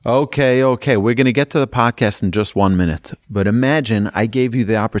Okay. We're going to get to the podcast in just 1 minute. But imagine I gave you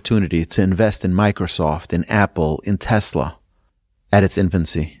the opportunity to invest in Microsoft, in Apple, in Tesla at its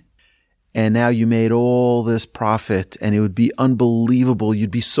infancy. And now you made all this profit and it would be unbelievable.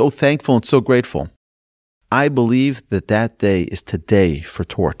 You'd be so thankful and so grateful. I believe that day is today for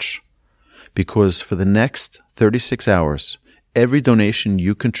Torch. Because for the next 36 hours, every donation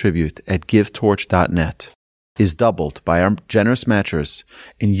you contribute at givetorch.net is doubled by our generous matchers,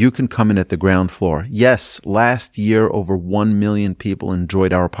 and you can come in at the ground floor. Yes, last year over 1 million people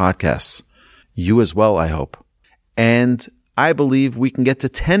enjoyed our podcasts. You as well, I hope. And I believe we can get to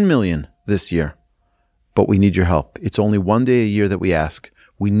 10 million this year. But we need your help. It's only 1 day a year that we ask.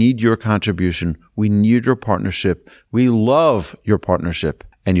 We need your contribution. We need your partnership. We love your partnership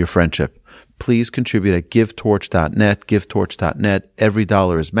and your friendship. Please contribute at givetorch.net, givetorch.net. Every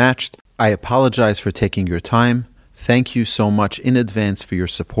dollar is matched. I apologize for taking your time. Thank you so much in advance for your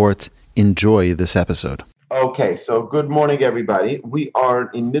support. Enjoy this episode. Okay, so good morning, everybody. We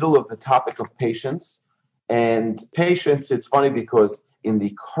are in middle of the topic of patience. And patience, it's funny because in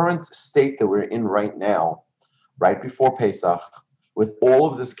the current state that we're in right now, right before Pesach, with all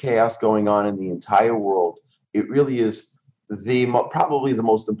of this chaos going on in the entire world, it really is probably the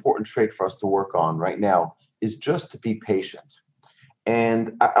most important trait for us to work on right now is just to be patient.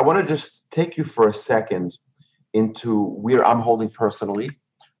 And I want to just take you for a second into where I'm holding personally,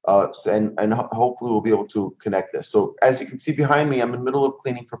 and hopefully we'll be able to connect this. So as you can see behind me, I'm in the middle of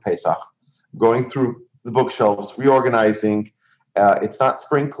cleaning for Pesach, going through the bookshelves, reorganizing. It's not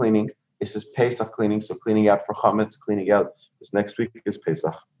spring cleaning. It's just Pesach cleaning. So cleaning out for Chametz, cleaning out, because next week is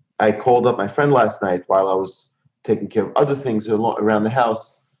Pesach. I called up my friend last night while I was taking care of other things around the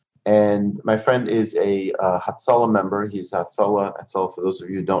house. And my friend is a Hatzalah member. He's Hatzalah. Hatzalah, for those of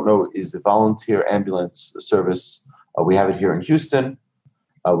you who don't know, is the volunteer ambulance service. We have it here in Houston.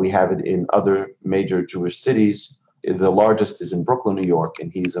 We have it in other major Jewish cities. The largest is in Brooklyn, New York,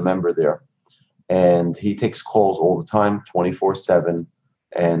 and he's a member there. And he takes calls all the time, 24/7.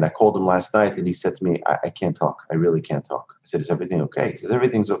 And I called him last night, and he said to me, I can't talk. I really can't talk. I said, is everything okay? He says,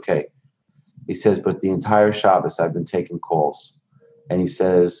 everything's okay. He says, but the entire Shabbos, I've been taking calls. And he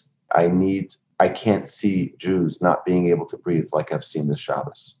says, I can't see Jews not being able to breathe like I've seen this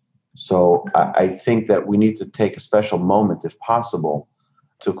Shabbos. So I think that we need to take a special moment, if possible,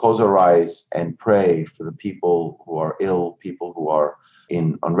 to close our eyes and pray for the people who are ill, people who are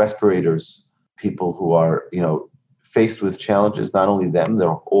on respirators, people who are, faced with challenges, not only them,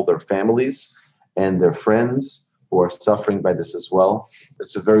 all their families and their friends who are suffering by this as well.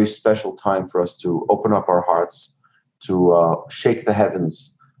 It's a very special time for us to open up our hearts, to shake the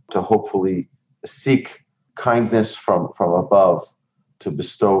heavens, to hopefully seek kindness from above, to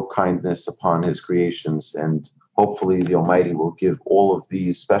bestow kindness upon his creations. And hopefully the Almighty will give all of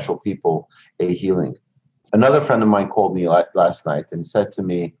these special people a healing. Another friend of mine called me last night and said to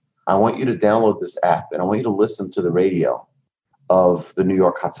me, I want you to download this app and I want you to listen to the radio of the New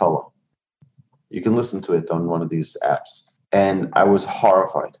York Hatzalah. You can listen to it on one of these apps. And I was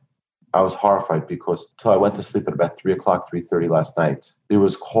horrified. I was horrified because until I went to sleep at about 3:30 last night, there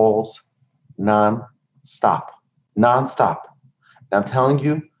was calls non-stop. And I'm telling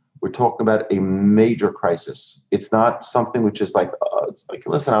you, we're talking about a major crisis. It's not something which is like,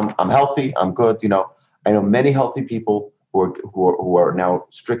 listen, I'm healthy, I'm good. I know many healthy people who are now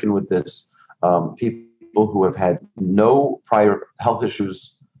stricken with this. People who have had no prior health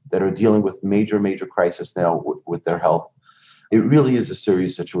issues that are dealing with major crisis now with their health. It really is a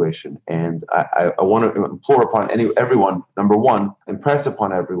serious situation, and I want to implore upon everyone. Number one, impress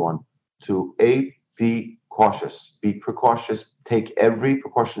upon everyone to be cautious, be precautious, take every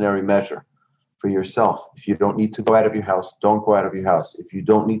precautionary measure for yourself. If you don't need to go out of your house, don't go out of your house. If you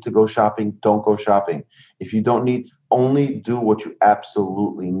don't need to go shopping, don't go shopping. If you don't need, only do what you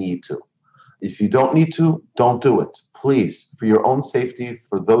absolutely need to. If you don't need to, don't do it. Please, for your own safety,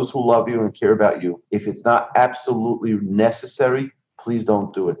 for those who love you and care about you, if it's not absolutely necessary, please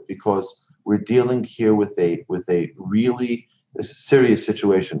don't do it, because we're dealing here with a really serious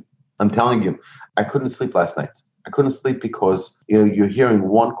situation. I'm telling you, I couldn't sleep last night. I couldn't sleep because you're hearing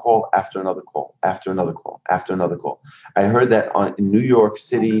one call after another call, after another call, after another call. I heard that in New York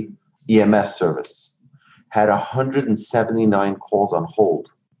City EMS service had 179 calls on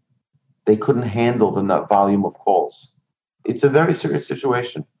hold. They couldn't handle the volume of calls. It's a very serious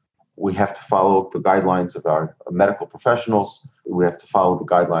situation. We have to follow the guidelines of our medical professionals. We have to follow the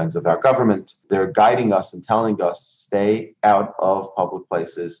guidelines of our government. They're guiding us and telling us, stay out of public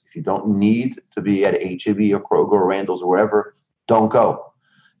places. If you don't need to be at H-E-B or Kroger or Randall's or wherever, don't go.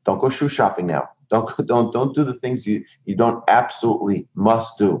 Don't go shoe shopping now. Don't do the things you don't absolutely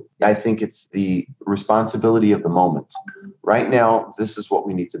must do. I think it's the responsibility of the moment. Right now, this is what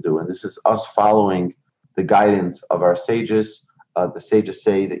we need to do, and this is us following the guidance of our sages. The sages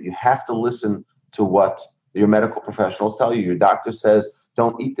say that you have to listen to what your medical professionals tell you. Your doctor says,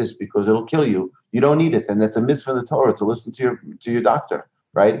 don't eat this because it'll kill you. You don't eat it, and that's a mitzvah in the Torah to listen to your doctor,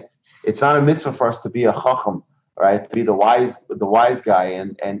 right? It's not a mitzvah for us to be a chacham, right? To be the wise guy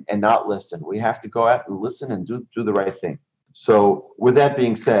and not listen. We have to go out and listen and do the right thing. So with that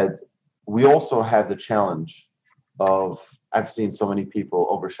being said, we also have the challenge of, I've seen so many people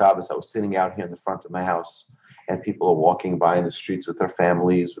over Shabbos. I was sitting out here in the front of my house, and people are walking by in the streets with their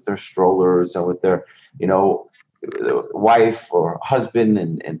families, with their strollers, and with their, wife or husband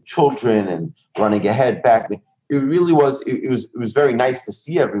and children, and running ahead, back. It really was. It was very nice to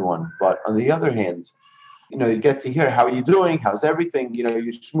see everyone. But on the other hand, you get to hear, how are you doing? How's everything? You're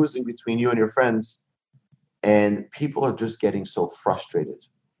schmoozing between you and your friends, and people are just getting so frustrated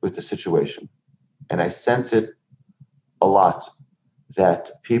with the situation. And I sense it a lot,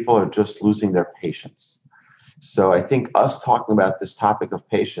 that people are just losing their patience. So I think us talking about this topic of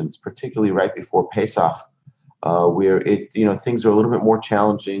patience, particularly right before Pesach, where things are a little bit more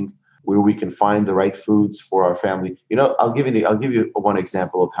challenging, where we can find the right foods for our family. I'll give you one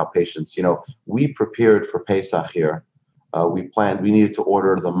example of how patience. We prepared for Pesach here. We needed to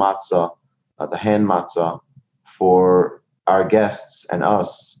order the matzah, the hand matzah, for our guests and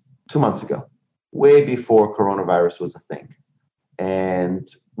us 2 months ago, way before coronavirus was a thing. And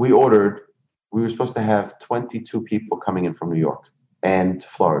we were supposed to have 22 people coming in from New York and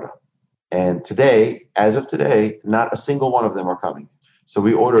Florida. And today, as of today, not a single one of them are coming. So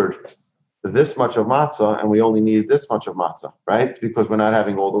we ordered this much of matzah, and we only needed this much of matzah, right? Because we're not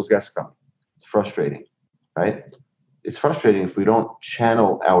having all those guests come. It's frustrating, right? It's frustrating if we don't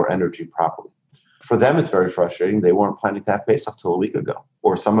channel our energy properly. For them, it's very frustrating. They weren't planning to have Pesach till a week ago,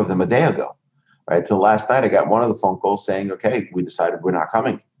 or some of them a day ago, right? Till last night, I got one of the phone calls saying, okay, we decided we're not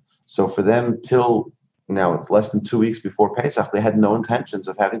coming. So for them, till now, it's less than 2 weeks before Pesach, they had no intentions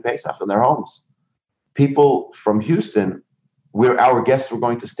of having Pesach in their homes. People from Houston, where our guests were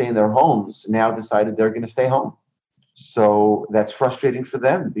going to stay in their homes, now decided they're going to stay home. So that's frustrating for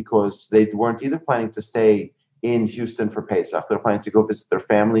them, because they weren't either planning to stay in Houston for Pesach. They're planning to go visit their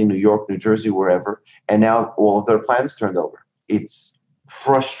family in New York, New Jersey, wherever. And now all of their plans turned over. It's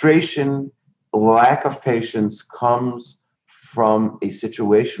frustration, lack of patience comes from a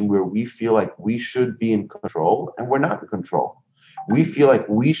situation where we feel like we should be in control, and we're not in control. We feel like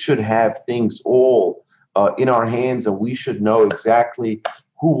we should have things all in our hands, and we should know exactly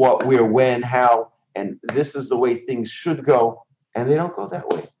who, what, where, when, how, and this is the way things should go, and they don't go that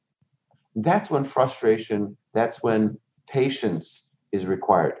way. That's when that's when patience is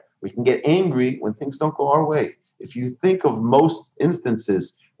required. We can get angry when things don't go our way. If you think of most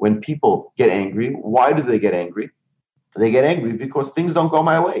instances when people get angry, why do they get angry? They get angry because things don't go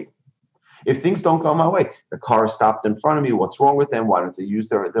my way. If things don't go my way, the car stopped in front of me, what's wrong with them? Why don't they use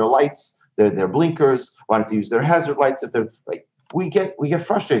their lights, their blinkers? Why don't they use their hazard lights? If they're like, we get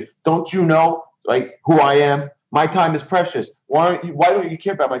frustrated. Don't you know, who I am? My time is precious. Why don't you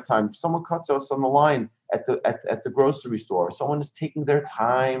care about my time? If someone cuts us on the line at the grocery store, someone is taking their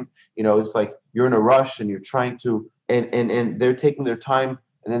time, it's like you're in a rush and you're trying to, and they're taking their time,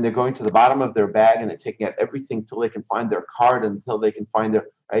 and then they're going to the bottom of their bag and they're taking out everything till they can find their card, until they can find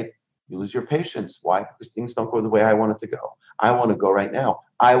right? You lose your patience. Why? Because things don't go the way I want it to go. I want to go right now.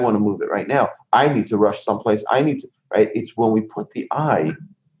 I want to move it right now. I need to rush someplace. Right? It's when we put the I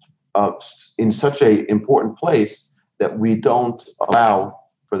in such an important place that we don't allow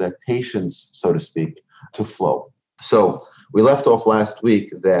for that patience, so to speak, to flow. So we left off last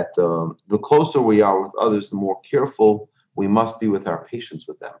week that the closer we are with others, the more careful we must be with our patience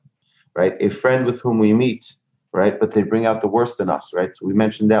with them, right? A friend with whom we meet, right, but they bring out the worst in us, right? So we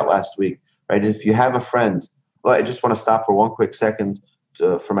mentioned that last week, right? If you have a friend, well, I just want to stop for one quick second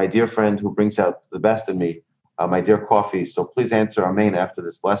for my dear friend who brings out the best in me, my dear Coffee. So please answer Amen after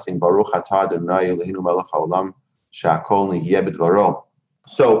this blessing. Baruch atah Adonai Eloheinu melech haolam she'akol nihiyeh b'dvaro.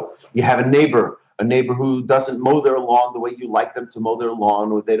 So you have a neighbor who doesn't mow their lawn the way you like them to mow their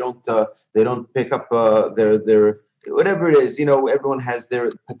lawn, or they don't pick up their whatever it is. Everyone has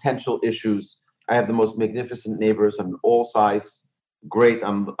their potential issues. I have the most magnificent neighbors on all sides. Great,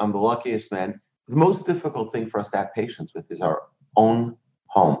 I'm the luckiest man. The most difficult thing for us to have patience with is our own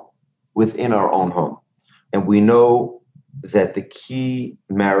home, within our own home. And we know that the key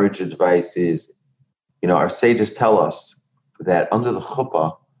marriage advice is, our sages tell us that under the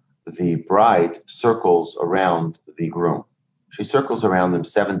chuppah, the bride circles around the groom. She circles around them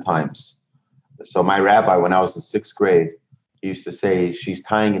 7 times. So my rabbi, when I was in 6th grade, he used to say she's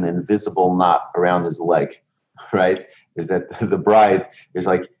tying an invisible knot around his leg, right? Is that the bride is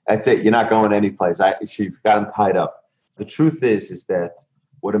like, that's it, you're not going anyplace. She's got him tied up. The truth is that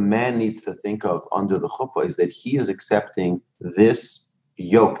what a man needs to think of under the chuppah is that he is accepting this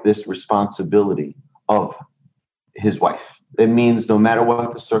yoke, this responsibility of his wife. That means no matter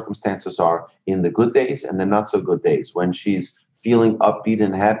what the circumstances are, in the good days and the not so good days, when she's feeling upbeat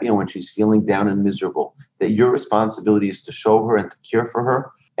and happy and when she's feeling down and miserable, that your responsibility is to show her and to care for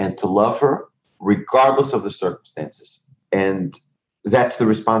her and to love her regardless of the circumstances. And that's the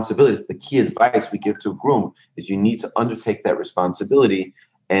responsibility. The key advice we give to a groom is you need to undertake that responsibility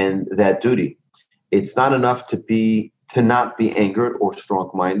and that duty. It's not enough to not be angered or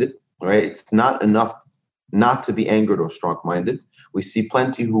strong-minded, right? It's not enough not to be angered or strong-minded. We see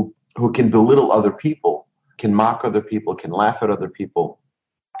plenty who can belittle other people, can mock other people, can laugh at other people.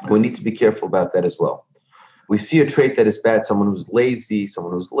 We need to be careful about that as well. We see a trait that is bad, someone who's lazy,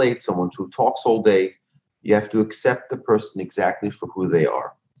 someone who's late, someone who talks all day. You have to accept the person exactly for who they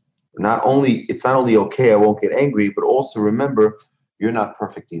are. It's not only okay, I won't get angry, but also remember, you're not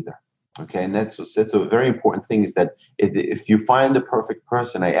perfect either. Okay, and that's a very important thing, is that if you find the perfect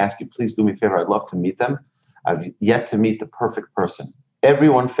person, I ask you, please do me a favor, I'd love to meet them. I've yet to meet the perfect person.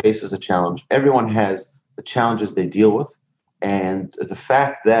 Everyone faces a challenge. Everyone has the challenges they deal with. And the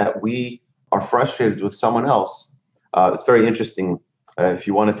fact that we are frustrated with someone else, it's very interesting. If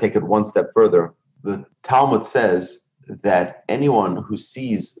you want to take it one step further, the Talmud says that anyone who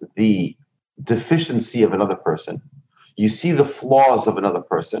sees the deficiency of another person, you see the flaws of another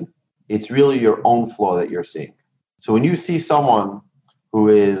person, it's really your own flaw that you're seeing. So when you see someone who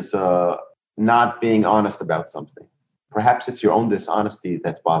is not being honest about something, perhaps it's your own dishonesty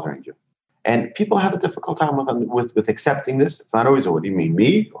that's bothering you. And people have a difficult time with accepting this. It's not always, what do you mean,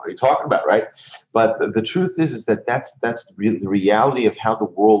 me? What are you talking about, right? But the truth is that that's the reality of how the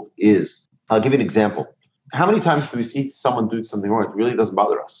world is. I'll give you an example. How many times do we see someone do something wrong? It really doesn't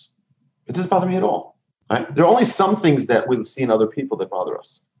bother us. It doesn't bother me at all. Right? There are only some things that we'll see in other people that bother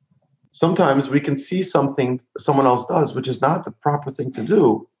us. Sometimes we can see something someone else does, which is not the proper thing to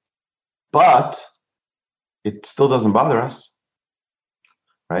do, but it still doesn't bother us.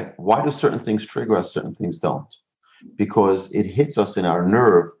 Right? Why do certain things trigger us, certain things don't? Because it hits us in our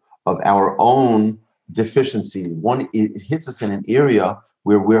nerve of our own deficiency. It hits us in an area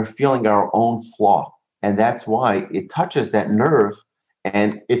where we're feeling our own flaw. And that's why it touches that nerve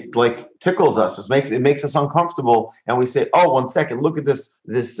and it like tickles us. It makes us uncomfortable. And we say, oh, 1 second, look at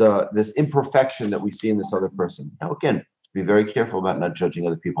this imperfection that we see in this other person. Now, again, be very careful about not judging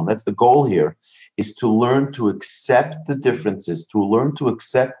other people. And that's the goal here, is to learn to accept the differences, to learn to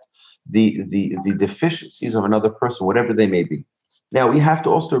accept the deficiencies of another person, whatever they may be. Now, we have to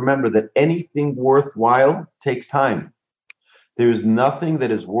also remember that anything worthwhile takes time. There's nothing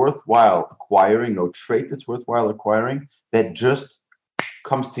that is worthwhile acquiring, no trait that's worthwhile acquiring, that just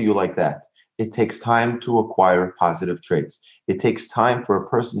comes to you like that. It takes time to acquire positive traits. It takes time for a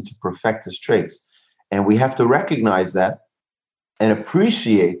person to perfect his traits. And we have to recognize that and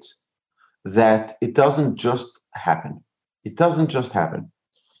appreciate that it doesn't just happen. It doesn't just happen.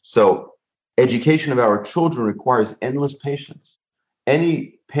 So education of our children requires endless patience.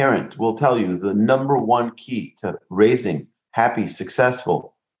 Any parent will tell you the number one key to raising happy,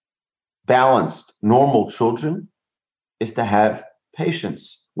 successful, balanced, normal children is to have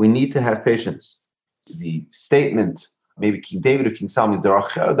patience. We need to have patience. The statement, maybe King David or King Solomon, the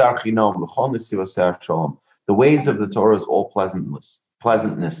ways of the Torah is all pleasantness.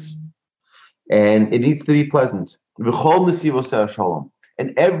 And it needs to be pleasant.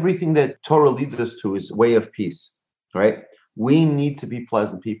 And everything that Torah leads us to is way of peace, right? We need to be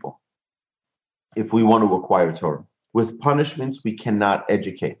pleasant people if we want to acquire Torah. With punishments, we cannot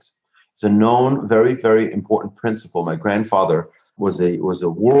educate. It's a known, very, very important principle. My grandfather was a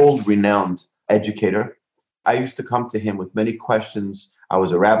world-renowned educator. I used to come to him with many questions. I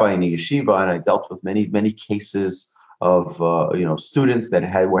was a rabbi in a yeshiva, and I dealt with many, many cases of students that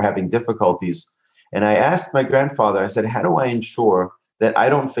were having difficulties. And I asked my grandfather, I said, how do I ensure that I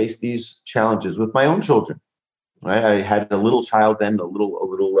don't face these challenges with my own children? Right? I had a little child then,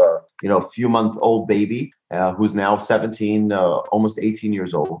 a few-month-old baby who's now 17, almost 18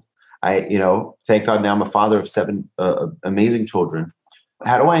 years old. Thank God now I'm a father of 7 amazing children.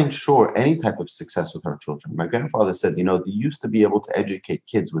 How do I ensure any type of success with our children? My grandfather said, they used to be able to educate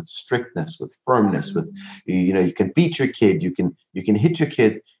kids with strictness, with firmness, with, you can beat your kid, you can hit your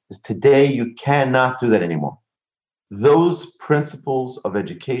kid. Today, you cannot do that anymore. Those principles of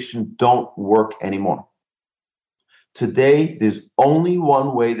education don't work anymore. Today, there's only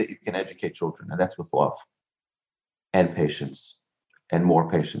one way that you can educate children, and that's with love and patience and more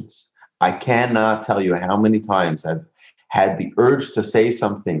patience. I cannot tell you how many times I've had the urge to say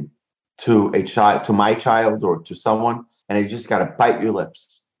something to a child, to my child or to someone, and you just got to bite your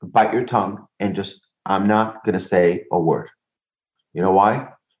lips, bite your tongue, and just, I'm not going to say a word. You know why?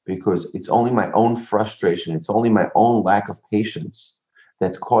 Because it's only my own frustration. It's only my own lack of patience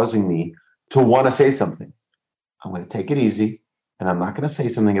that's causing me to want to say something. I'm going to take it easy, and I'm not going to say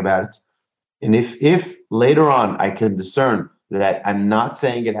something about it. And if later on I can discern that I'm not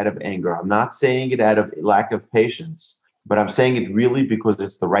saying it out of anger, I'm not saying it out of lack of patience, but I'm saying it really because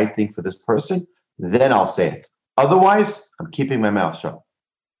it's the right thing for this person, then I'll say it. Otherwise, I'm keeping my mouth shut.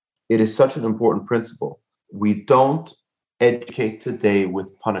 It is such an important principle. We don't educate today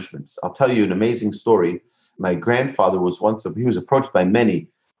with punishments. I'll tell you an amazing story. My grandfather he was approached by many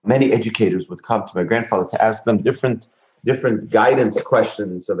educators would come to my grandfather to ask them different guidance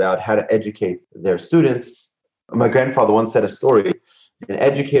questions about how to educate their students. My grandfather once said a story. An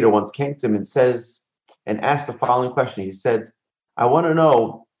educator once came to him and asked the following question. He said, I want to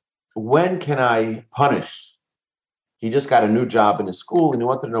know, when can I punish? He just got a new job in his school and he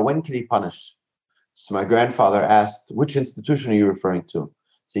wanted to know, when can he punish? So my grandfather asked, which institution are you referring to?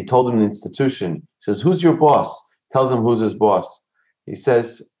 So he told him the institution. He says, who's your boss? Tells him who's his boss. He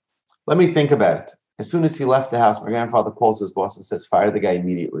says, let me think about it. As soon as he left the house, my grandfather calls his boss and says, fire the guy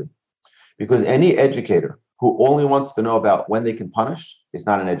immediately. Because any educator who only wants to know about when they can punish is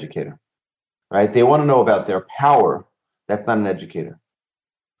not an educator, right? They want to know about their power. That's not an educator,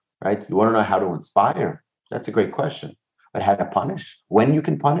 right? You want to know how to inspire. That's a great question. But how to punish, when you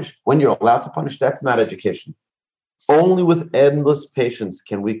can punish, when you're allowed to punish, that's not education. Only with endless patience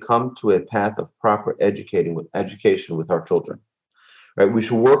can we come to a path of proper education with our children, right? We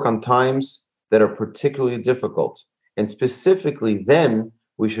should work on times that are particularly difficult. And specifically, then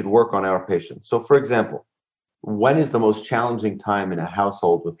we should work on our patience. So, for example, when is the most challenging time in a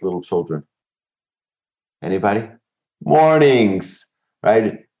household with little children? Anybody? Mornings,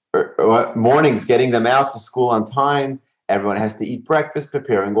 right? Mornings, getting them out to school on time. Everyone has to eat breakfast,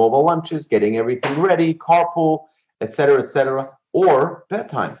 preparing all the lunches, getting everything ready, carpool, etc., or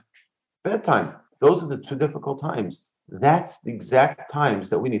bedtime. Those are the two difficult times. That's the exact times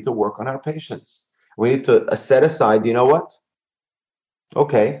that we need to work on our patience. We need to set aside, you know what?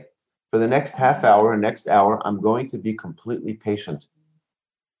 Okay, for the next half hour and next hour, I'm going to be completely patient.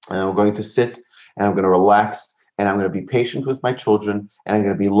 And I'm going to sit and I'm going to relax and I'm going to be patient with my children and I'm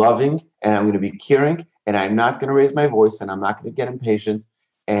going to be loving and I'm going to be caring and I'm not going to raise my voice and I'm not going to get impatient.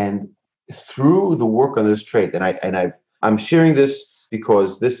 And through the work on this trait, I'm sharing this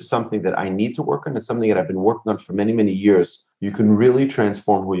because this is something that I need to work on. It's something that I've been working on for many, many years. You can really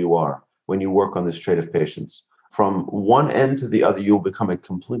transform who you are when you work on this trait of patience. From one end to the other, you'll become a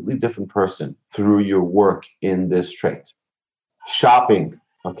completely different person through your work in this trait. Shopping,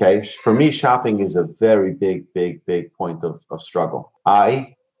 okay? For me, shopping is a very big point of struggle.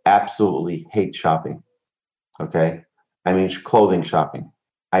 I absolutely hate shopping, okay? I mean, clothing shopping.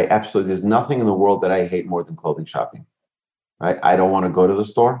 There's nothing in the world that I hate more than clothing shopping, right? I don't want to go to the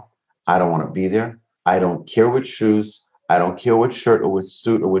store. I don't want to be there. I don't care which shoes. I don't care which shirt or which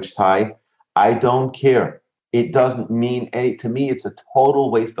suit or which tie. I don't care. It doesn't mean any, to me, it's a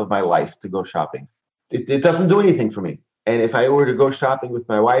total waste of my life to go shopping. It doesn't do anything for me. And if I were to go shopping with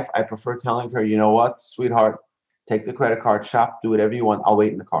my wife, I prefer telling her, you know what, sweetheart, take the credit card, shop, do whatever you want. I'll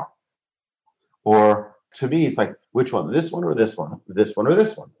wait in the car. Or to me, it's like, which one? This one or this one? This one or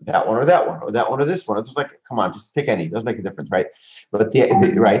this one? That one or that one? Or that one or this one? It's just like, come on, just pick any. It doesn't make a difference, right? But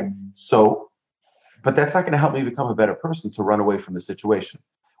right. So, but that's not going to help me become a better person to run away from the situation.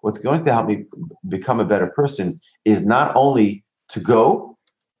 What's going to help me become a better person is not only to go,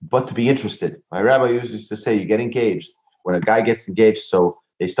 but to be interested. My rabbi used to say, you get engaged. When a guy gets engaged, so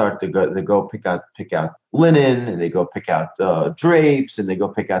they start to go pick out linen, and they go pick out drapes, and they go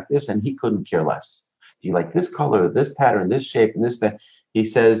pick out this, and he couldn't care less. Do you like this color, this pattern, this shape, and this, that? He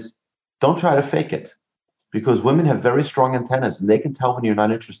says, don't try to fake it, because women have very strong antennas, and they can tell when you're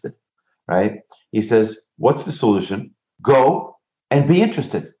not interested, right? He says, what's the solution? Go and be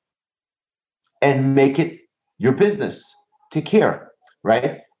interested and make it your business to care,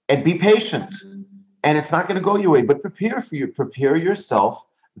 right? And be patient. And it's not going to go your way, but prepare yourself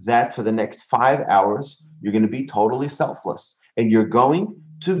that for the next 5 hours, you're going to be totally selfless and you're going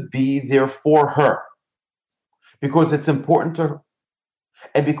to be there for her because it's important to her.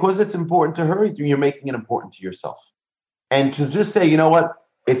 And because it's important to her, you're making it important to yourself. And to just say, you know what,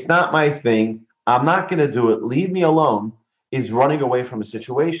 it's not my thing, I'm not going to do it, leave me alone, is running away from a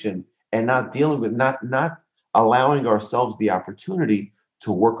situation and not dealing with, not allowing ourselves the opportunity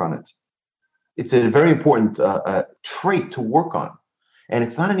to work on it. It's a very important trait to work on. And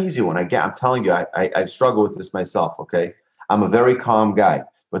it's not an easy one. I'm telling you, I struggle with this myself, okay? I'm a very calm guy,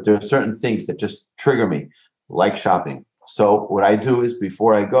 but there are certain things that just trigger me, like shopping. So what I do is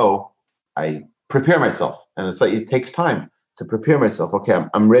before I go, I prepare myself. And it's like, it takes time to prepare myself. Okay,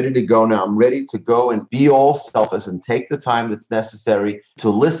 I'm ready to go now. I'm ready to go and be all selfless and take the time that's necessary to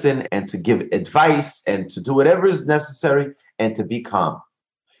listen and to give advice and to do whatever is necessary and to be calm.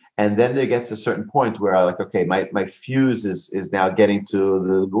 And then there gets a certain point where I like, okay, my fuse is now getting to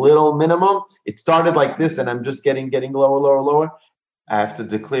the little minimum. It started like this and I'm just getting lower. I have to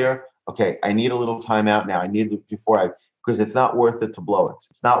declare, okay, I need a little time out now. I need it because it's not worth it to blow it.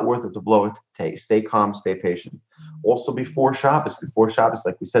 It's not worth it to blow it. Stay calm, stay patient. Also before Shabbos,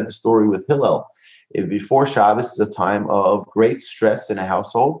 like we said the story with Hillel, before Shabbos is a time of great stress in a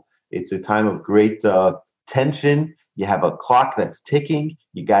household. It's a time of great tension. You have a clock that's ticking.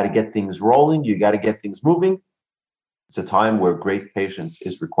 You got to get things rolling. You got to get things moving. It's a time where great patience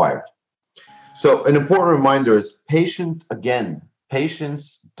is required. So an important reminder is patience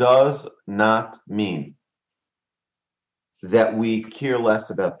does not mean that we care less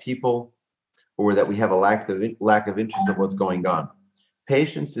about people or that we have a lack of interest in what's going on.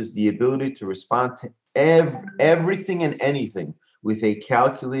 Patience is the ability to respond to everything and anything with a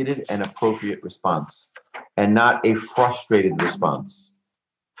calculated and appropriate response, and not a frustrated response.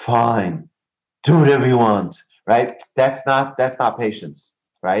 Fine, do whatever you want, right? That's not patience,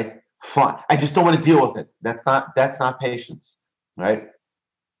 right? Fine, I just don't want to deal with it. That's not patience, right?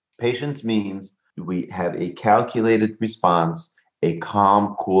 Patience means we have a calculated response, a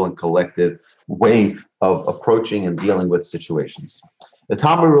calm, cool, and collective way of approaching and dealing with situations. The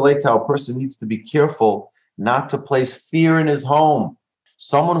Talmud relates how a person needs to be careful not to place fear in his home.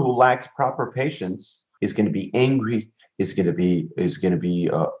 Someone who lacks proper patience is going to be angry, is going to be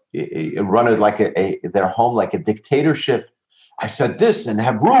run like their home like a dictatorship. I said this and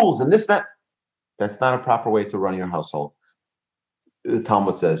have rules and this, that. That's not a proper way to run your household. The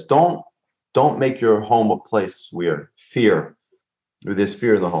Talmud says, don't make your home a place where there's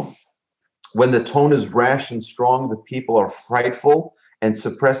fear in the home. When the tone is rash and strong, the people are frightful and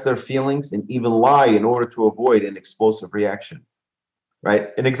suppress their feelings and even lie in order to avoid an explosive reaction. Right?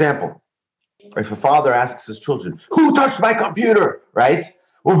 An example. If a father asks his children, who touched my computer? Right?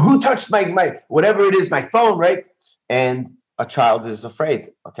 Or who touched my whatever it is, my phone, right? And a child is afraid.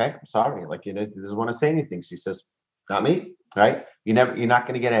 Okay, I'm sorry. He doesn't want to say anything. She says, not me, right? You're not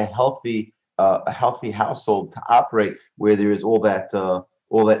going to get a healthy household to operate where there is all that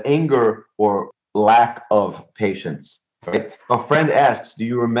anger or lack of patience. Right? A friend asks, did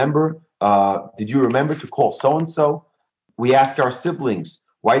you remember to call so-and-so? We ask our siblings,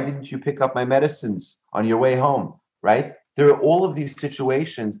 why didn't you pick up my medicines on your way home? Right? There are all of these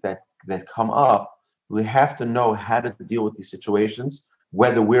situations that come up. We have to know how to deal with these situations,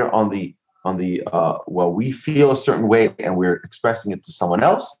 whether we're on the we feel a certain way and we're expressing it to someone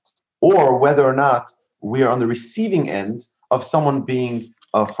else, or whether or not we are on the receiving end of someone being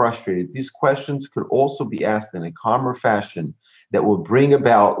frustrated. These questions could also be asked in a calmer fashion that will bring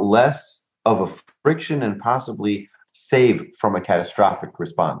about less of a friction and possibly save from a catastrophic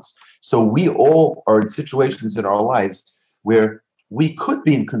response. So we all are in situations in our lives where we could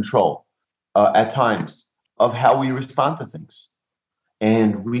be in control at times of how we respond to things.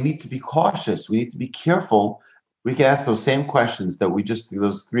 And we need to be cautious. We need to be careful. We can ask those same questions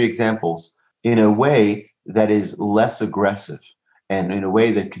those three examples, in a way that is less aggressive and in a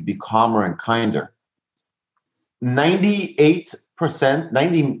way that could be calmer and kinder.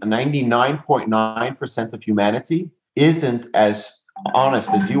 99.9% of humanity isn't as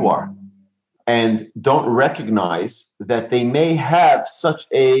honest as you are and don't recognize that they may have such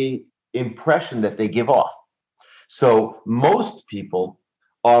a impression that they give off. So most people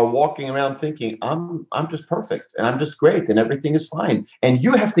are walking around thinking, I'm just perfect and I'm just great and everything is fine. And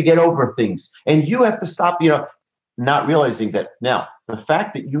you have to get over things and you have to stop, not realizing that now the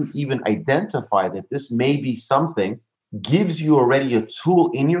fact that you even identify that this may be something gives you already a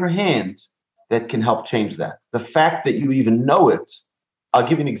tool in your hand that can help change that. The fact that you even know it, I'll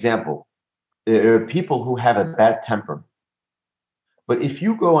give you an example. There are people who have a bad temper. But if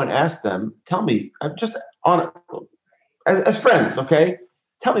you go and ask them, tell me, as friends, okay?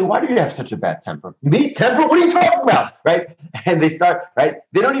 Tell me, why do you have such a bad temper? Me? Temper? What are you talking about? Right? And they start, right?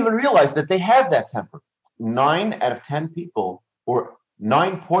 They don't even realize that they have that temper. 9 out of 10 people, or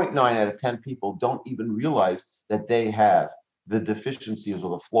 9.9 out of 10 people don't even realize that they have the deficiencies or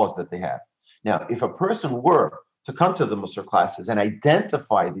the flaws that they have. Now, if a person were to come to the Mussar classes and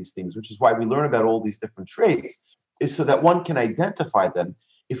identify these things, which is why we learn about all these different traits, is so that one can identify them.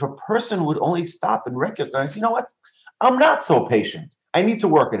 If a person would only stop and recognize, you know what, I'm not so patient, I need to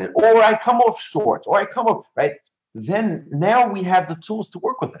work on it, or I come off short, or I come off, right? Then now we have the tools to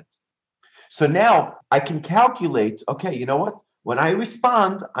work with it. So now I can calculate, okay, you know what? When I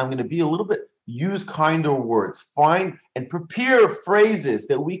respond, I'm going to be a little bit, use kinder words, find and prepare phrases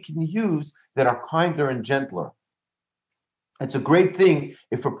that we can use that are kinder and gentler. It's a great thing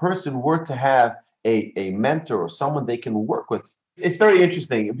if a person were to have a mentor or someone they can work with. It's very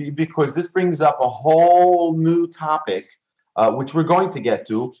interesting because this brings up a whole new topic, which we're going to get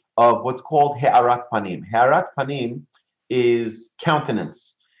to, of what's called Ha'arat Panim. Ha'arat Panim is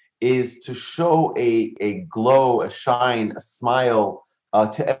countenance, is to show a glow, a shine, a smile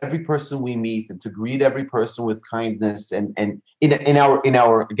to every person we meet, and to greet every person with kindness and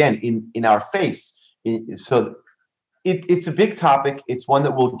in our face. So it's a big topic. It's one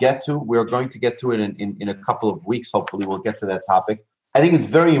that we'll get to. We're going to get to it in a couple of weeks. Hopefully, we'll get to that topic. I think it's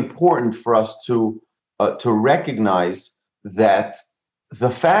very important for us to recognize that the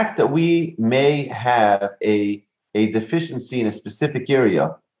fact that we may have a deficiency in a specific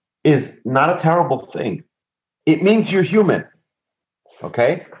area is not a terrible thing. It means you're human.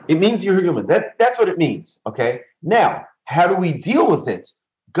 Okay? It means you're human. That's what it means. Okay? Now, how do we deal with it?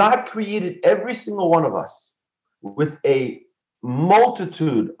 God created every single one of us with a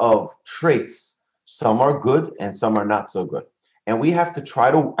multitude of traits. Some are good and some are not so good. And we have to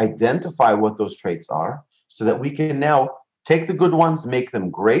try to identify what those traits are so that we can now take the good ones, make them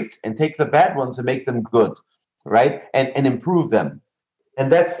great, and take the bad ones and make them good, right? And improve them.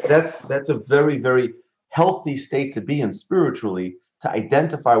 And that's a very, very healthy state to be in spiritually, to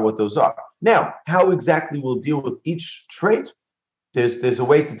identify what those are. Now, how exactly we'll deal with each trait, there's a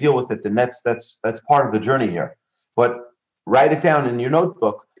way to deal with it, and that's part of the journey here. But write it down in your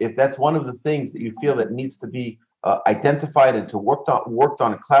notebook if that's one of the things that you feel that needs to be identified and to worked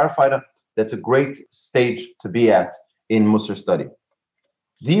on and clarified on. That's a great stage to be at in Mussar study.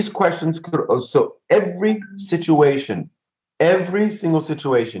 These questions could also, every single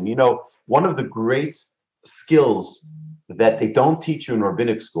situation, one of the great skills that they don't teach you in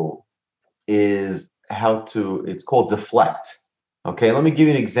rabbinic school is it's called deflect. Okay, let me give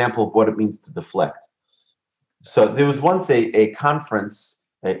you an example of what it means to deflect. So there was once a conference,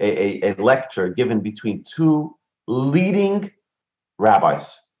 a lecture given between two leading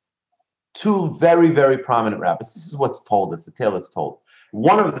rabbis, two very, very prominent rabbis. This is what's told. It's the tale that's told.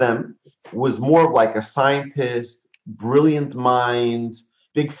 One of them was more of like a scientist, brilliant mind,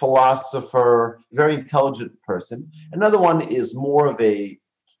 big philosopher, very intelligent person. Another one is more of a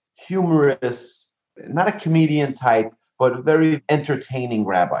humorous, not a comedian type, but a very entertaining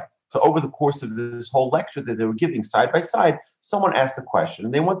rabbi. So over the course of this whole lecture that they were giving side by side, someone asked a question,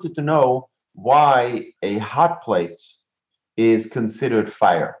 and they wanted to know why a hot plate is considered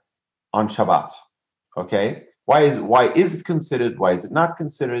fire on Shabbat. Okay? Why is it considered? Why is it not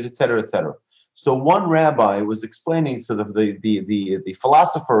considered? Et cetera, et cetera. So one rabbi was explaining, so the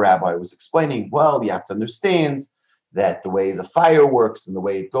philosopher rabbi was explaining, well, you have to understand that the way the fire works and the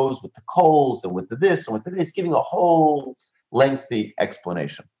way it goes with the coals and with the this and with the this, giving a whole lengthy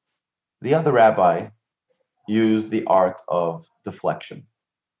explanation. The other rabbi used the art of deflection.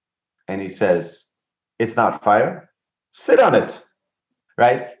 And he says, it's not fire, sit on it,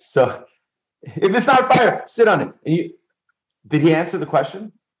 right? So if it's not fire, sit on it. And did he answer the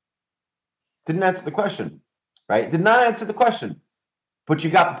question? Didn't answer the question, right? Did not answer the question, but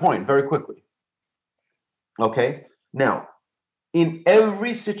you got the point very quickly. Okay? Now, in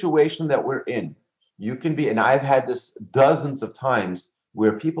every situation that we're in, you can be, and I've had this dozens of times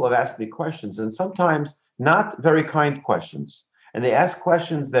where people have asked me questions, and sometimes not very kind questions. And they ask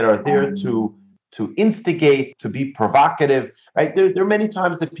questions that are there to instigate, to be provocative, right? There are many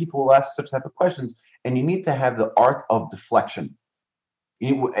times that people will ask such type of questions, and you need to have the art of deflection.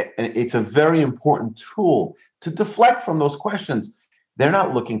 And it's a very important tool to deflect from those questions. They're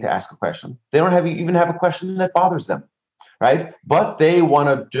not looking to ask a question. They don't even have a question that bothers them, right? But they want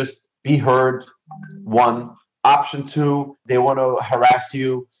to just be heard. One. Option two, they want to harass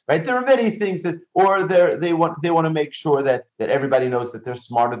you, right? There are many things that, or they want to make sure that everybody knows that they're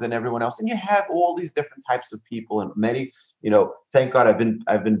smarter than everyone else. And you have all these different types of people, and many, thank God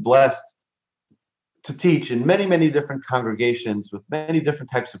I've been blessed to teach in many, many different congregations with many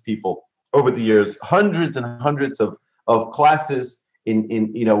different types of people over the years, hundreds and hundreds of classes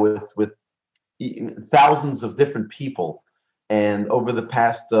with thousands of different people. And over the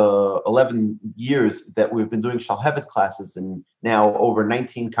past 11 years that we've been doing Shalhevet classes, and now over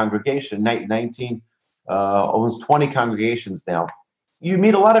 19 congregations, 19 almost 20 congregations now. You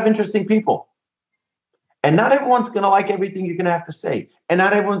meet a lot of interesting people. And not everyone's going to like everything you're going to have to say. And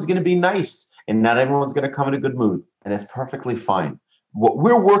not everyone's going to be nice. And not everyone's going to come in a good mood. And that's perfectly fine. What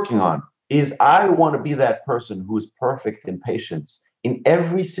we're working on is I want to be that person who is perfect in patience in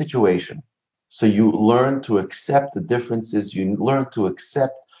every situation. So you learn to accept the differences. You learn to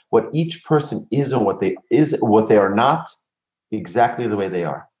accept what each person is and what they are not, exactly the way they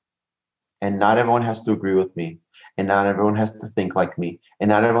are. And not everyone has to agree with me. And not everyone has to think like me. And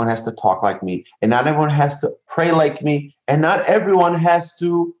not everyone has to talk like me. And not everyone has to pray like me. And not everyone has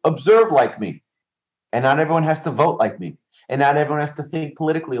to observe like me. And not everyone has to vote like me. And not everyone has to think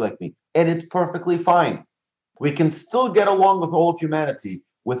politically like me. And it's perfectly fine. We can still get along with all of humanity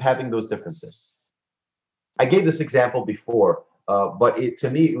with having those differences. I gave this example before, but to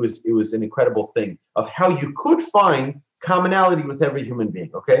me, it was an incredible thing of how you could find commonality with every human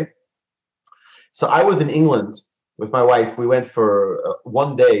being, okay? So I was in England with my wife. We went for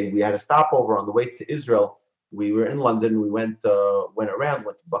one day. We had a stopover on the way to Israel. We were in London. We went around,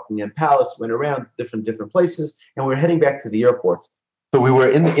 went to Buckingham Palace, went around different places, and we were heading back to the airport. So we were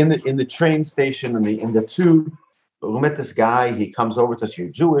in the train station in the tube. We met this guy. He comes over to us. You're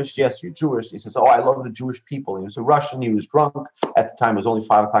Jewish? Yes, you're Jewish. He says, "Oh, I love the Jewish people." He was a Russian. He was drunk at the time. It was only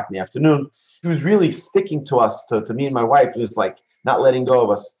 5:00 in the afternoon. He was really sticking to us, to me and my wife. He was like not letting go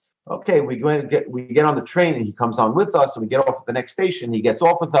of us. Okay, we get on the train, and he comes on with us, and we get off at the next station. He gets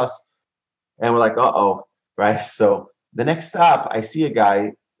off with us, and we're like, uh-oh, right? So the next stop, I see a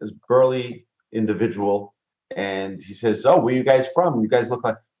guy, this burly individual, and he says, "Oh, where are you guys from? You guys look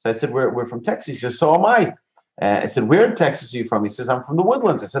like..." So I said, we're from Texas. He says, "So am I." I said, "Where in Texas are you from?" He says, "I'm from the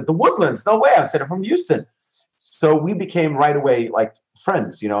Woodlands." I said, "The Woodlands? No way." I said, "I'm from Houston." So we became right away like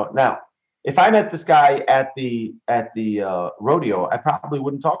friends, Now, if I met this guy at the rodeo, I probably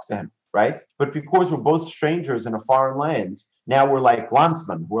wouldn't talk to him, right? But because we're both strangers in a foreign land, now we're like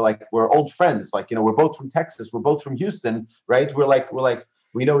landsmen. We're old friends. We're both from Texas. We're both from Houston, right? We're like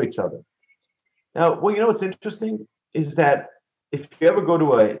we know each other. Now, what's interesting is that if you ever go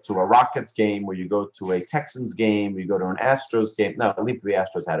to a Rockets game, or you go to a Texans game, or you go to an Astros game, no, leave the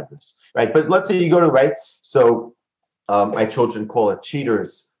Astros out of this, right? But let's say you go to, right? So my children call it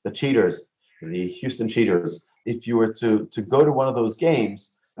cheaters, the Houston Cheaters. If you were to go to one of those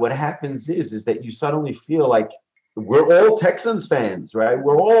games, what happens is that you suddenly feel like we're all Texans fans, right?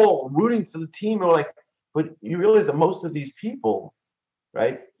 We're all rooting for the team. But you realize that most of these people,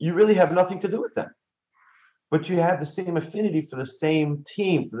 right, you really have nothing to do with them. But you have the same affinity for the same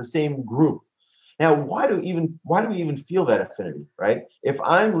team, for the same group. Now, why do we even feel that affinity, right? If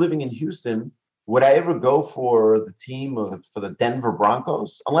I'm living in Houston, would I ever go for the team for the Denver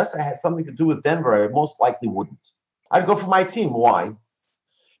Broncos? Unless I had something to do with Denver, I most likely wouldn't. I'd go for my team. Why?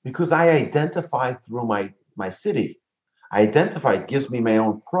 Because I identify through my city. I identify. It gives me my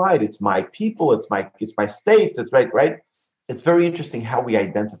own pride. It's my people. It's my state. It's right. It's very interesting how we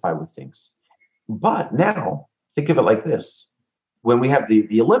identify with things. But now, think of it like this. When we have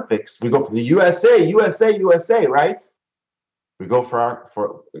the Olympics, we go for the USA, right? We go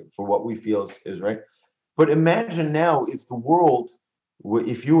for what we feel is right. But imagine now if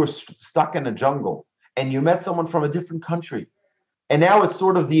if you were stuck in a jungle and you met someone from a different country, and now it's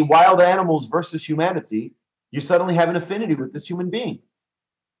sort of the wild animals versus humanity, you suddenly have an affinity with this human being.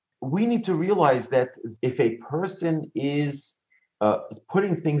 We need to realize that if a person is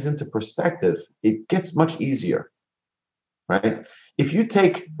putting things into perspective, it gets much easier, right? If you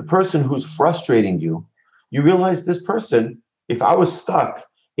take the person who's frustrating you, you realize this person, if I was stuck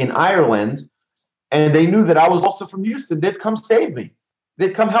in Ireland and they knew that I was also from Houston, they'd come save me.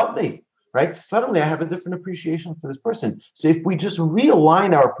 They'd come help me, right? Suddenly I have a different appreciation for this person. So if we just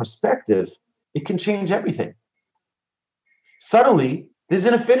realign our perspective, it can change everything. Suddenly, there's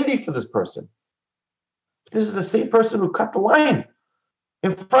an affinity for this person. This is the same person who cut the line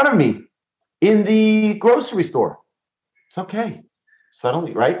in front of me in the grocery store. It's okay.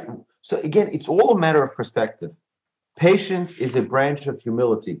 Suddenly, right? So again, it's all a matter of perspective. Patience is a branch of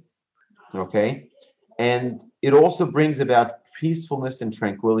humility, okay? And it also brings about peacefulness and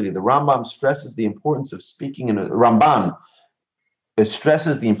tranquility. The Rambam stresses the importance of speaking in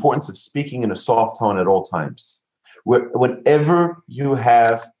a soft tone at all times. Whenever you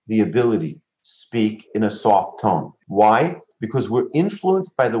have the ability, speak in a soft tone. Why? Because we're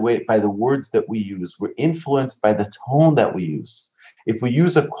influenced by the words that we use. We're influenced by the tone that we use. If we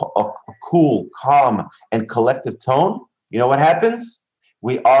use a cool, calm, and collective tone, you know what happens?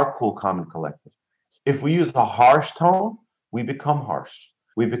 We are cool, calm, and collective. If we use a harsh tone, we become harsh.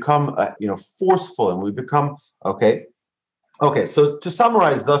 We become, forceful, and we become okay. So to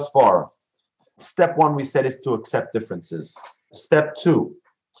summarize thus far, Step one, we said, is to accept differences. Step two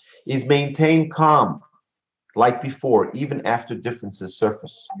is maintain calm, like before, even after differences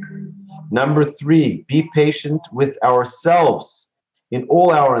surface. Number three, be patient with ourselves in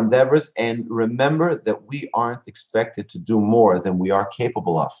all our endeavors, and remember that we aren't expected to do more than we are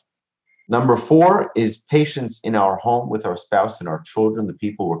capable of. Number four is patience in our home with our spouse and our children, the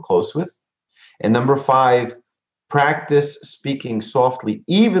people we're close with. And number five, practice speaking softly,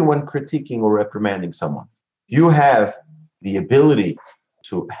 even when critiquing or reprimanding someone. You have the ability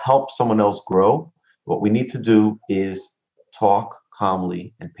to help someone else grow. What we need to do is talk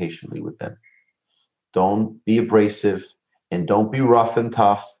calmly and patiently with them. Don't be abrasive and don't be rough and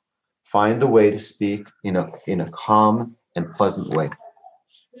tough. Find a way to speak in a calm and pleasant way.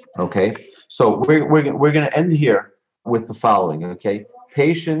 Okay, so we're going to end here with the following. Okay,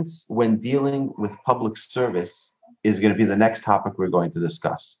 patience when dealing with public service is going to be the next topic we're going to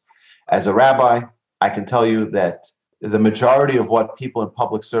discuss. As a rabbi, I can tell you that the majority of what people in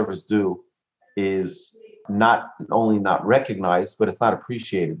public service do is not only not recognized, but it's not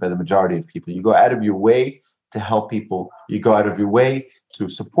appreciated by the majority of people. You go out of your way to help people. You go out of your way to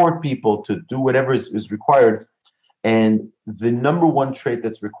support people, to do whatever is required. And the number one trait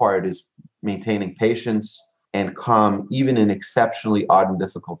that's required is maintaining patience and calm, even in exceptionally odd and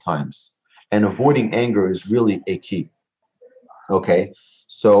difficult times. And avoiding anger is really a key. Okay,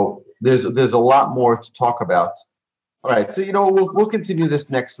 so there's a lot more to talk about. All right, so we'll continue this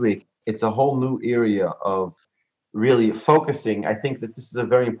next week. It's a whole new area of really focusing. I think that this is a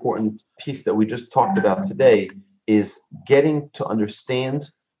very important piece that we just talked about today, is getting to understand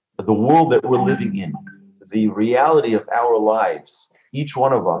the world that we're living in. The reality of our lives, each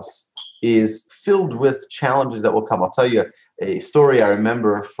one of us, is filled with challenges that will come. I'll tell you a story I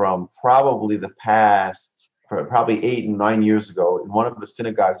remember from probably the past, probably 8 and 9 years ago. In one of the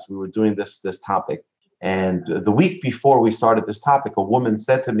synagogues, we were doing this topic. And the week before we started this topic, a woman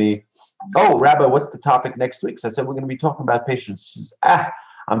said to me, "Oh, Rabbi, what's the topic next week?" So I said, "We're going to be talking about patience." She says,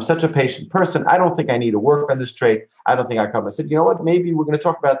 "I'm such a patient person. I don't think I need to work on this trait. I don't think I come." I said, "You know what? Maybe we're going to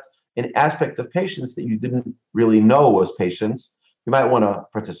talk about an aspect of patience that you didn't really know was patience. You might want to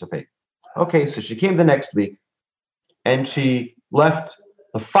participate." Okay, so she came the next week and she left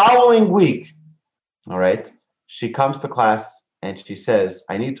the following week. All right, she comes to class and she says,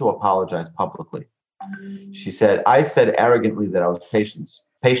 "I need to apologize publicly." She said, "I said arrogantly that I was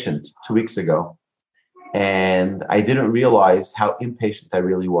patient 2 weeks ago, and I didn't realize how impatient I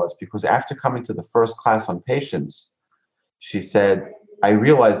really was, because after coming to the first class on patience," she said, "I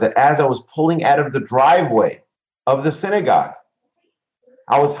realized that as I was pulling out of the driveway of the synagogue,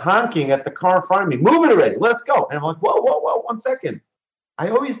 I was honking at the car in front of me, 'Move it already, let's go.' And I'm like, whoa, 1 second. I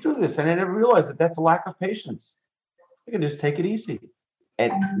always do this, and I never realized that that's a lack of patience. I can just take it easy."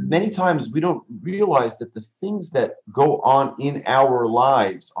 And many times we don't realize that the things that go on in our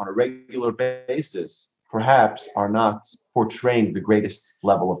lives on a regular basis perhaps are not portraying the greatest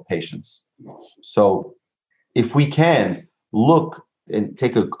level of patience. So if we can look and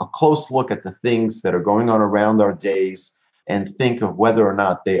take a close look at the things that are going on around our days and think of whether or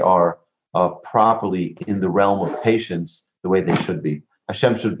not they are properly in the realm of patience the way they should be.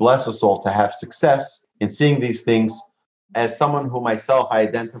 Hashem should bless us all to have success in seeing these things. As someone who myself I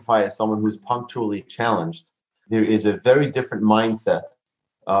identify as someone who's punctually challenged, there is a very different mindset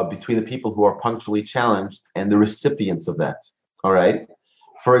between the people who are punctually challenged and the recipients of that. All right.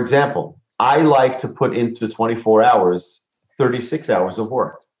 For example, I like to put into 24 hours, 36 hours of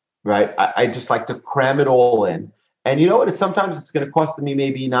work, right? I just like to cram it all in. And you know what? Sometimes it's going to cost me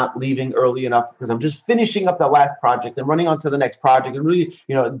maybe not leaving early enough because I'm just finishing up that last project and running on to the next project and really,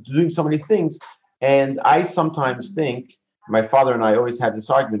 doing so many things. And I sometimes think, my father and I always had this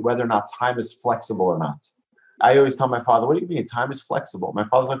argument whether or not time is flexible or not. I always tell my father, "What do you mean time is flexible?" My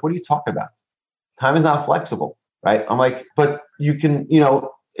father's like, "What are you talking about? Time is not flexible," right? I'm like, "But you can,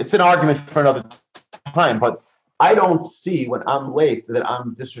 it's an argument for another time, but I don't see when I'm late that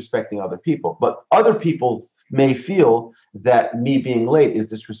I'm disrespecting other people. But other people may feel that me being late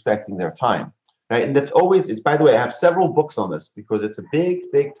is disrespecting their time," right? And by the way, I have several books on this because it's a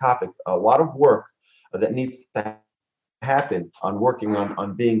big, big topic, a lot of work that needs to happen on working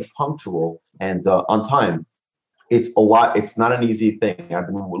on being punctual and on time. It's a lot. It's not an easy thing. I've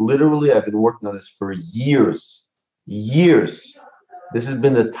been working on this for years. This has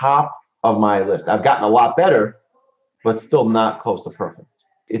been the top of my list. I've gotten a lot better, but still not close to perfect.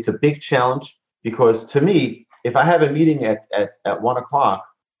 It's a big challenge because to me, if I have a meeting at 1 o'clock,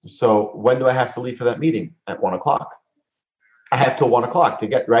 so when do I have to leave for that meeting? At 1 o'clock. I have till 1 o'clock to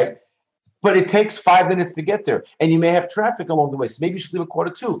get right. but it takes 5 minutes to get there. And you may have traffic along the way. So maybe you should leave at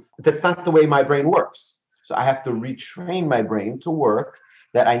 1:45, but that's not the way my brain works. So I have to retrain my brain to work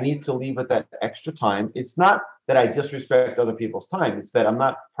that I need to leave at that extra time. It's not that I disrespect other people's time. It's that I'm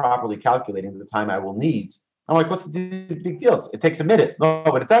not properly calculating the time I will need. I'm like, what's the big deal? It takes a minute. No,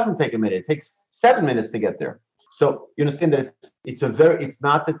 but it doesn't take a minute. It takes 7 minutes to get there. So you understand that it's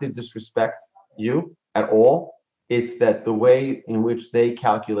not that they disrespect you at all. It's that the way in which they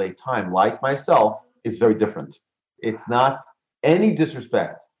calculate time, like myself, is very different. It's not any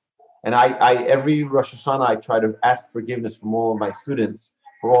disrespect. And I every Rosh Hashanah, I try to ask forgiveness from all of my students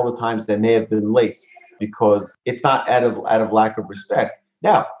for all the times they may have been late, because it's not out of lack of respect.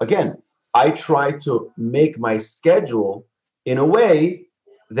 Now, again, I try to make my schedule in a way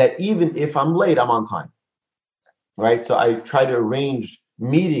that even if I'm late, I'm on time, right? So I try to arrange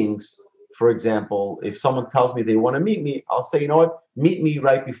meetings. For example, if someone tells me they want to meet me, I'll say, you know what, meet me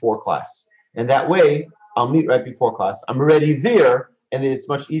right before class. And that way, I'll meet right before class. I'm already there, and then it's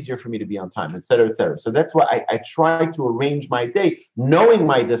much easier for me to be on time, et cetera, et cetera. So that's why I try to arrange my day, knowing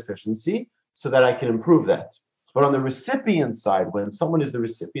my deficiency, so that I can improve that. But on the recipient side, when someone is the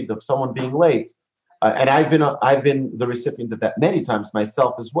recipient of someone being late, and I've been the recipient of that many times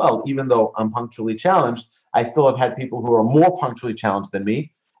myself as well, even though I'm punctually challenged, I still have had people who are more punctually challenged than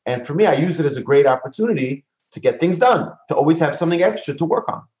me. And for me, I use it as a great opportunity to get things done, to always have something extra to work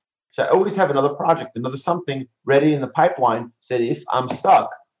on. So I always have another project, another something ready in the pipeline, so that if I'm stuck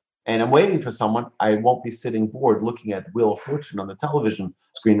and I'm waiting for someone, I won't be sitting bored looking at Wheel of Fortune on the television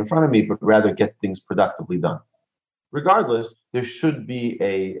screen in front of me, but rather get things productively done. Regardless, there should be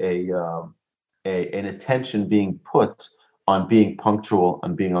an attention being put on being punctual,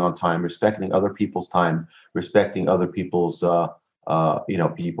 on being on time, respecting other people's time, respecting other people's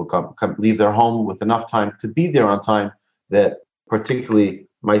people come leave their home with enough time to be there on time, that particularly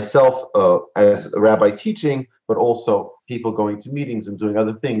myself as a rabbi teaching, but also people going to meetings and doing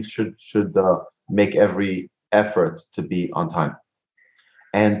other things should make every effort to be on time.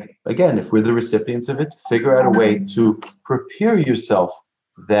 And again, if we're the recipients of it, figure out a way to prepare yourself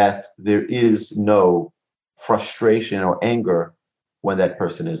that there is no frustration or anger when that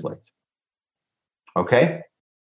person is late. Okay?